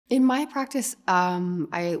In my practice,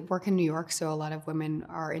 I work in New York, so a lot of women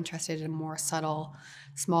are interested in more subtle,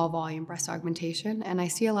 small volume breast augmentation. And I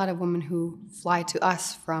see a lot of women who fly to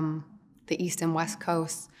us from the East and West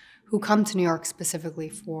Coasts who come to New York specifically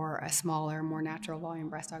for a smaller, more natural volume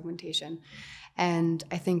breast augmentation. And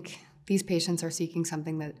I think these patients are seeking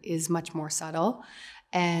something that is much more subtle.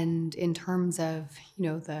 And in terms of,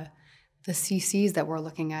 the CCs that we're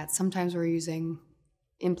looking at, sometimes we're using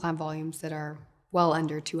implant volumes that are well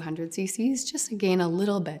under 200 cc's, just to gain a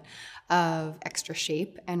little bit of extra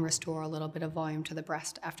shape and restore a little bit of volume to the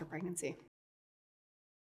breast after pregnancy.